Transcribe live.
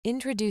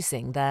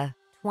Introducing the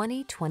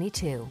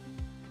 2022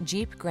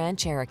 Jeep Grand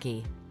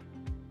Cherokee.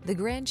 The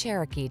Grand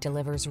Cherokee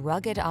delivers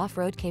rugged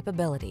off-road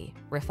capability,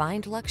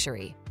 refined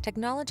luxury,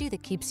 technology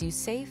that keeps you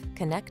safe,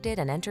 connected,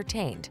 and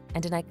entertained,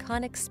 and an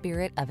iconic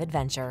spirit of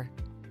adventure.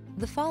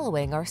 The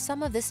following are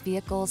some of this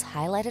vehicle's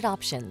highlighted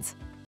options: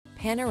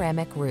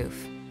 panoramic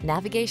roof,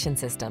 navigation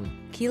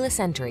system, keyless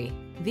entry,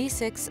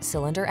 V6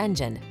 cylinder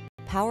engine,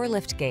 power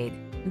liftgate,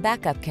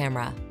 backup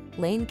camera,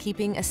 lane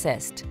keeping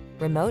assist,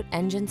 remote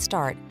engine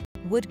start,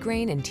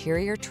 woodgrain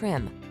interior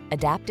trim,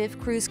 adaptive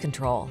cruise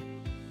control.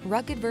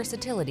 Rugged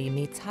versatility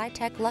meets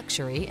high-tech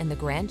luxury in the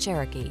Grand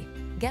Cherokee.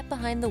 Get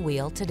behind the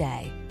wheel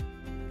today.